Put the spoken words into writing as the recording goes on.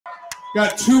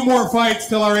Got 2 more fights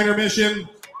till our intermission.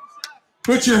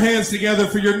 Put your hands together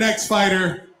for your next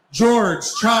fighter, George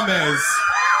Chames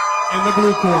in the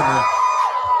blue corner.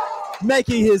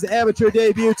 Making his amateur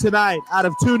debut tonight out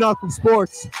of Knuckle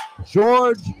Sports,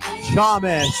 George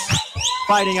Chames,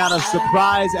 fighting out of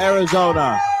Surprise,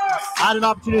 Arizona. I had an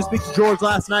opportunity to speak to George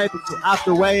last night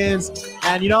after weigh-ins,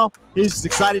 and he's just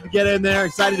excited to get in there,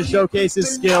 excited to showcase his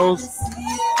skills.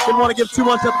 Didn't want to give too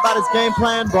much up about his game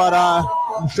plan, but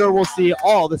I'm sure we'll see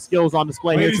all the skills on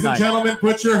display here tonight. Ladies and gentlemen,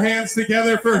 put your hands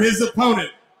together for his opponent,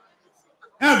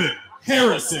 Evan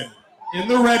Harrison in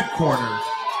the red corner.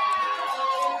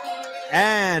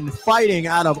 And fighting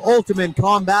out of Ultimate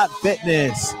Combat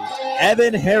Fitness,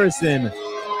 Evan Harrison,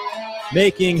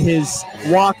 making his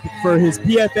walk for his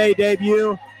PFA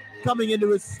debut. Coming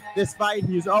into this fight,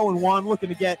 he's 0-1, looking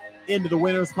to get into the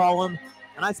winner's column.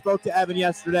 And I spoke to Evan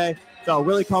yesterday, felt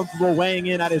really comfortable weighing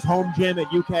in at his home gym at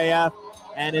UKF,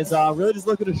 and is really just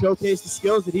looking to showcase the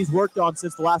skills that he's worked on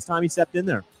since the last time he stepped in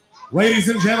there. Ladies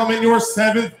and gentlemen, your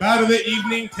 7th bout of the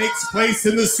evening takes place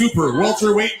in the super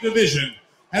welterweight division,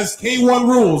 has K1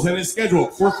 rules and is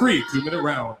scheduled for 3 2-minute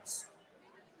rounds.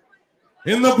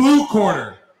 In the blue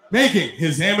corner, making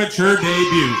his amateur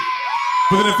debut,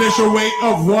 with an official weight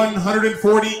of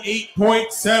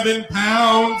 148.7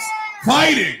 pounds,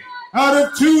 fighting out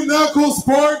of Knuckle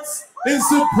Sports in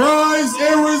Surprise,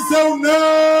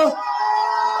 Arizona,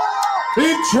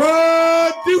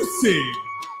 introducing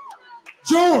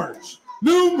George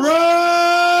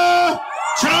Numra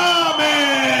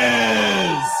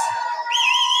Chames.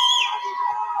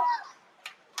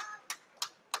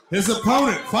 His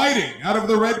opponent fighting out of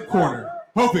the red corner,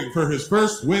 hoping for his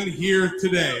first win here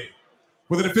today.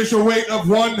 With an official weight of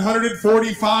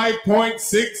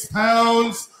 145.6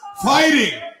 pounds,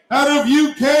 fighting out of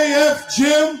UKF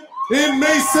Gym in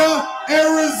Mesa,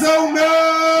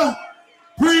 Arizona,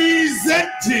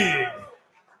 presenting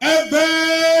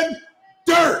Evan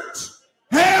Dirt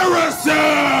Harrison!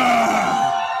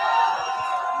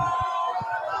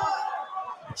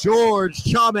 George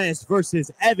Chames versus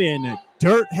Evan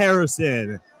Dirt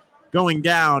Harrison, going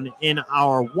down in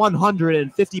our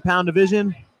 150-pound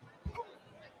division.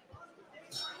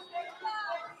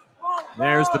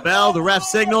 There's the bell, the ref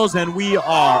signals, and we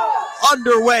are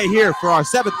underway here for our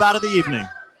 7th bout of the evening.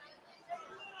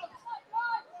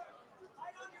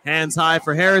 Hands high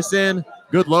for Harrison.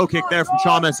 Good low kick there from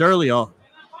Chames earlier.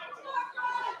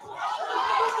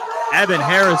 Evan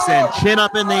Harrison, chin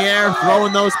up in the air,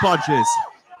 throwing those punches.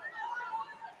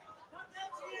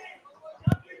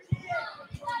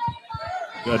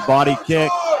 Good body kick.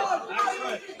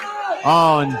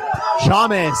 Oh, and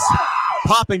Chames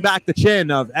popping back the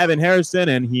chin of Evan Harrison,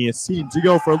 and he seemed to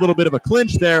go for a little bit of a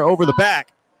clinch there over the back.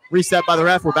 Reset by the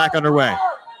ref. We're back underway.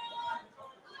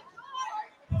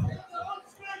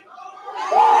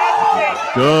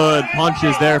 Good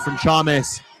punches there from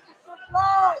Chames.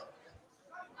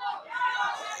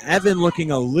 Evan looking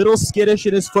a little skittish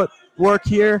in his footwork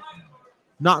here.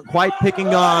 Not quite picking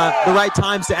the right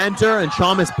times to enter, and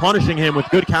Chames punishing him with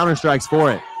good counter strikes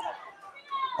for it.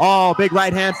 Oh, big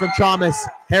right hand from Chames.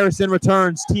 Harrison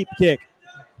returns, teep kick.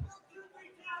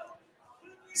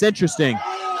 It's interesting.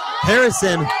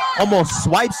 Harrison almost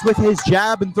swipes with his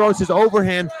jab and throws his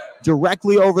overhand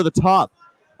directly over the top.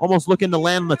 Almost looking to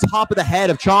land on the top of the head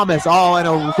of Chames. Oh, and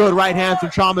a good right hand from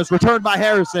Chames, returned by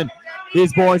Harrison.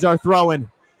 These boys are throwing.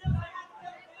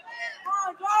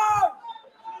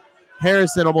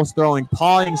 Harrison almost throwing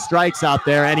pawing strikes out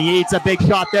there, and he eats a big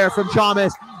shot there from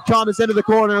Chames. Chames into the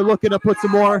corner, looking to put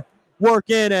some more work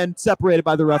in, and separated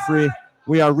by the referee.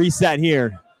 We are reset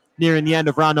here, nearing the end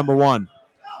of round number 1.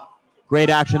 Great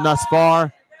action thus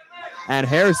far. And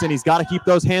Harrison, he's got to keep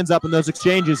those hands up in those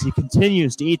exchanges. He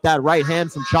continues to eat that right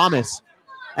hand from Chames.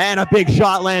 And a big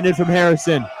shot landed from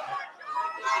Harrison.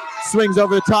 Swings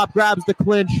over the top, grabs the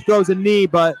clinch, throws a knee,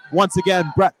 but once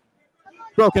again,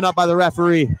 broken up by the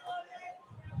referee.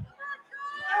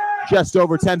 Just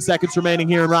over 10 seconds remaining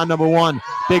here in round number 1.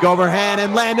 Big overhand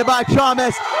and landed by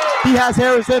Chames. He has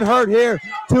Harrison hurt here.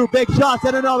 2 big shots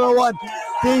and another one.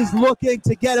 He's looking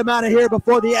to get him out of here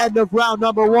before the end of round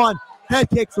number 1. Head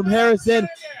kick from Harrison,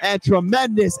 and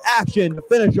tremendous action to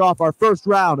finish off our first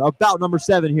round of bout number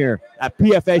 7 here at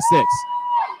PFA 6.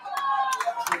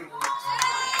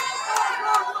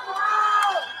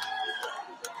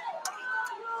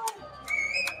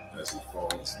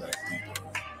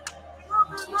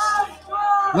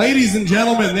 Ladies and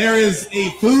gentlemen, there is a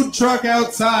food truck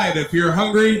outside. If you're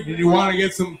hungry and you want to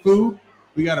get some food,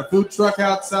 we got a food truck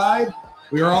outside.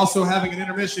 We are also having an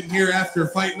intermission here after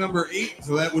fight number 8,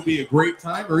 so that would be a great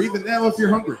time, or even now if you're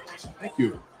hungry. Thank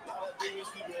you.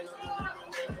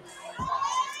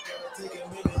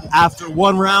 after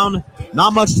one round.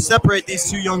 Not much to separate these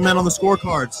two young men on the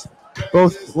scorecards.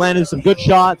 Both landed some good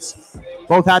shots.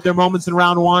 Both had their moments in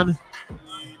round one.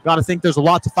 Got to think there's a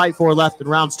lot to fight for left in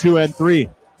rounds 2 and 3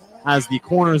 as the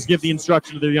corners give the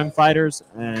instruction to their young fighters,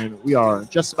 and we are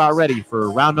just about ready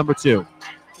for round number 2.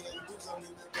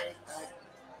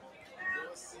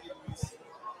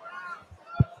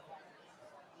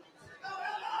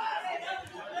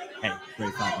 Hey,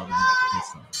 great fight on that.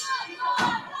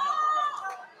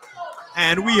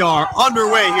 And we are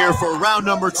underway here for round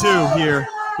number 2 here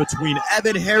between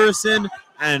Evan Harrison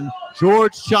and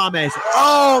George Chames.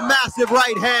 Oh, massive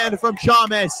right hand from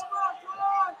Chames.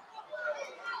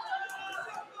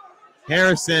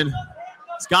 Harrison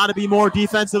has got to be more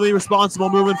defensively responsible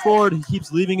moving forward. He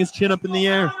keeps leaving his chin up in the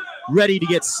air, ready to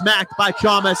get smacked by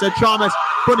Chames. And Chames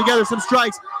putting together some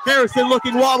strikes. Harrison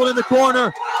looking wobbled in the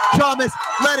corner. Chames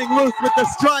letting loose with the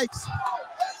strikes.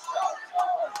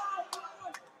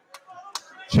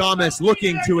 Chames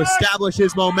looking to establish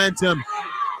his momentum.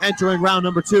 Entering round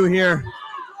number 2 here.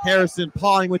 Harrison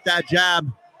pawing with that jab.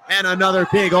 And another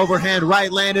big overhand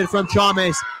right landed from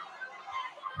Chames.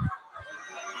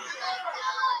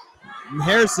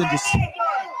 Harrison just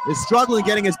is struggling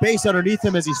getting his base underneath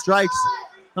him as he strikes,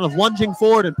 kind of lunging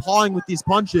forward and pawing with these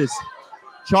punches.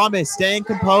 Chames staying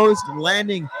composed and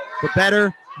landing the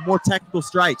better, more technical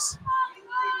strikes.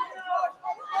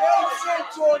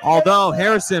 Although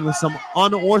Harrison with some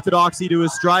unorthodoxy to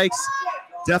his strikes,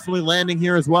 definitely landing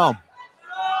here as well.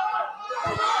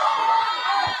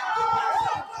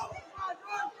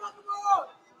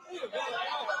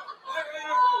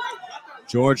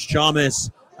 George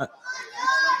Chames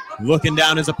looking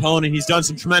down his opponent. He's done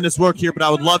some tremendous work here, but I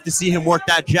would love to see him work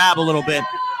that jab a little bit.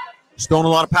 He's throwing a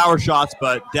lot of power shots,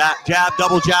 but that jab,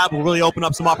 double jab will really open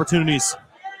up some opportunities.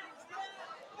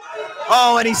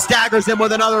 Oh, and he staggers him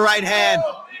with another right hand.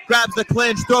 Grabs the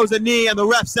clinch, throws a knee, and the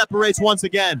ref separates once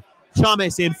again.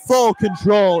 Chames in full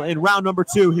control in round number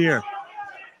 2 here.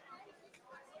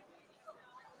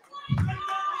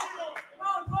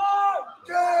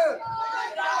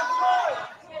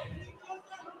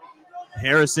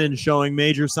 Harrison showing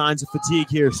major signs of fatigue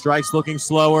here. Strikes looking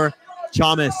slower.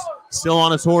 Chames still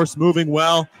on his horse, moving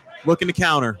well, looking to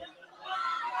counter.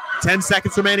 10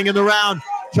 seconds remaining in the round.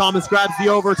 Chames grabs the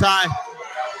overtime.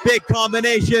 Big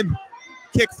combination.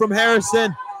 Kick from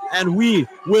Harrison, and we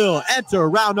will enter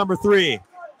round number 3.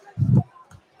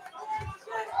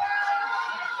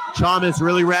 Chames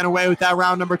really ran away with that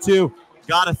round number 2.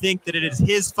 Got to think that it is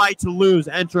his fight to lose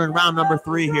entering round number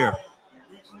 3 here.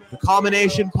 The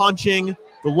combination punching,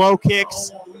 the low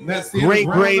kicks, great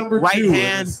right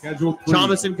hand.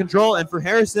 Chames in control. And for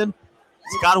Harrison,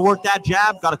 he's got to work that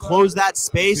jab, got to close that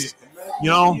space. You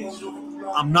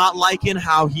know, I'm not liking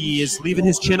how he is leaving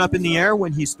his chin up in the air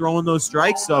when he's throwing those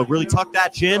strikes. So really tuck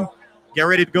that chin. Get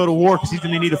ready to go to war because he's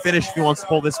going to need a finish if he wants to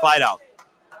pull this fight out.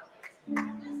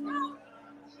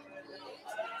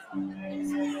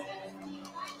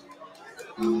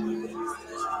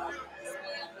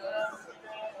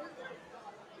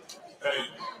 Hey,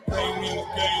 playing in the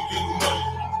game, getting money.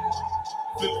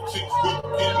 Flip chicks, whip,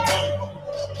 getting money.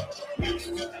 Niggas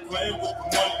just playing with the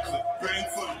money, cause praying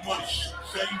for the money.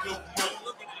 Change your money.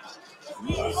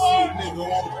 You wanna see a nigga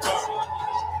on the top.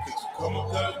 Get you come up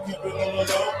there, keep it on the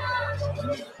low.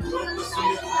 Nigga, pull up, listen,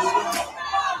 nigga, pull it up.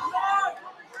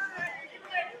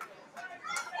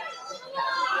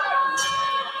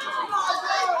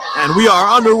 And we are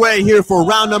underway here for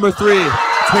round number 3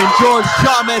 between George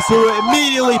Chames, who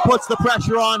immediately puts the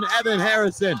pressure on Evan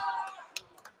Harrison.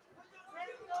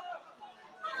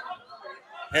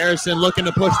 Harrison looking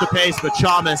to push the pace, but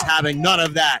Chames having none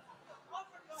of that.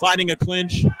 Finding a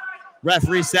clinch, ref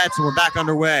resets, and we're back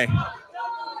underway.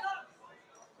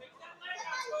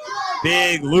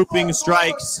 Big looping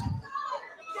strikes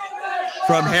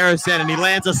from Harrison, and he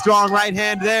lands a strong right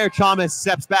hand there. Chames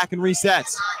steps back and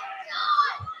resets.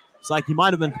 It's like he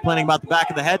might have been complaining about the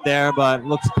back of the head there, but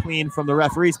looks clean from the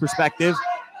referee's perspective.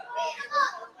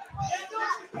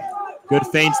 Good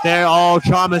feints there. Oh,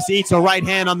 Chames eats a right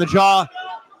hand on the jaw.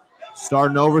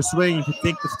 Starting to overswing. You could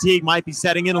think the fatigue might be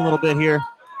setting in a little bit here.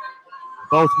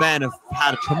 Both men have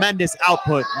had a tremendous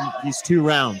output in these 2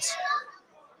 rounds.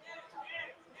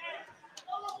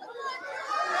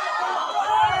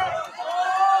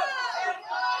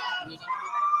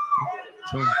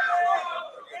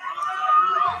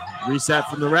 Reset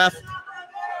from the ref.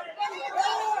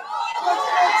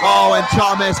 Oh, and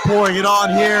Chames pouring it on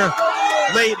here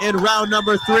late in round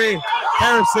number 3.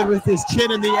 Harrison with his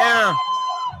chin in the air.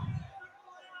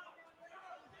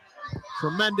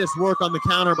 Tremendous work on the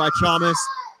counter by Chames.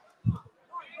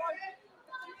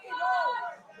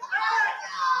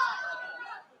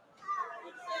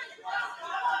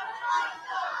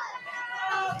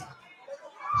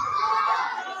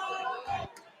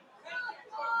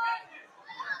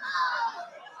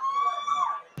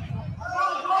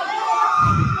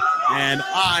 And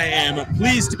I am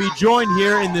pleased to be joined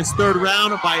here in this third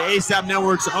round by ASAP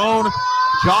Network's own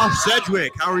Josh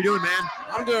Sedgwick. How are you doing, man?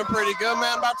 I'm doing pretty good,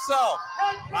 man. About yourself?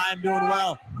 I'm doing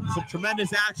well. Some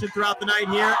tremendous action throughout the night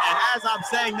here. And as I'm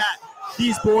saying that,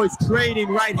 these boys trading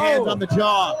right hands on the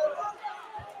jaw.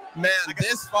 Man,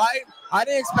 this fight, I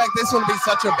didn't expect this one to be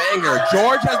such a banger.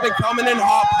 George has been coming in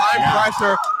hot, prime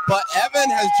pressure, but Evan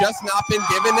has just not been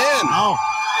giving in. Oh,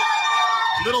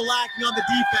 a little lacking on the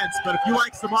defense, but if you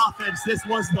like some offense, this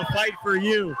was the fight for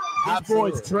you. These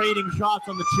boys trading shots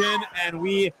on the chin, and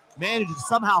we managed to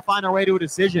somehow find our way to a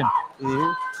decision.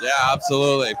 Yeah,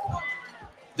 absolutely.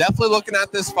 Definitely looking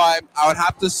at this fight, I would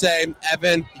have to say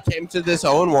Evan, he came to this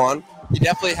 0-1. He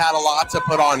definitely had a lot to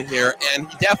put on here, and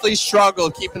he definitely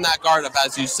struggled keeping that guard up,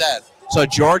 as you said. So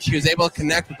George, he was able to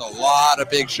connect with a lot of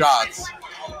big shots.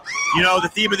 You know, the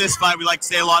theme of this fight, we like to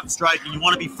say a lot in striking, you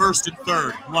want to be first and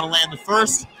third. You want to land the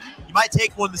first, you might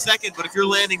take one the second, but if you're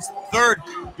landing third,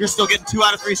 you're still getting 2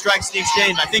 out of 3 strikes in the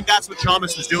exchange. I think that's what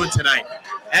Chames was doing tonight.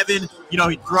 Evan, you know,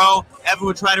 he'd throw, Evan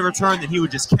would try to return, then he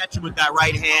would just catch him with that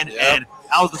right hand, and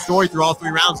that was the story through all 3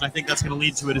 rounds, and I think that's going to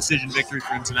lead to a decision victory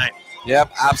for him tonight.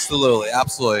 Yep, absolutely,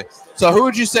 absolutely. So who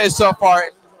would you say so far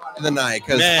in the night?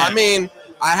 Because, I mean,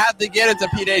 I had to get it to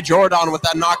P.J. Jordan with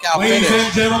that knockout finish. Ladies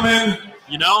and gentlemen.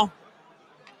 You know,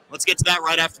 let's get to that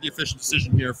right after the official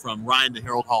decision here from Ryan the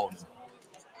Herald Holland.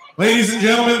 Ladies and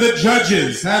gentlemen, the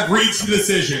judges have reached a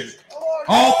decision.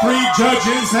 All 3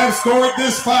 judges have scored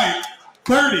this fight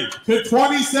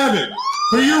 30-27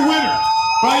 for your winner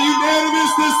by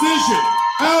unanimous decision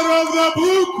out of the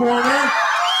blue corner,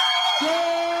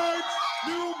 George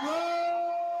Chames.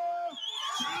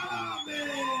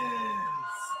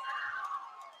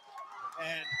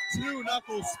 And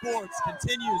Knuckle Sports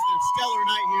continues their stellar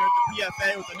night here at the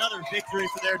PFA with another victory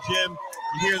for their gym.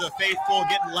 You hear the faithful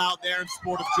getting loud there in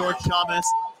support of George Chames.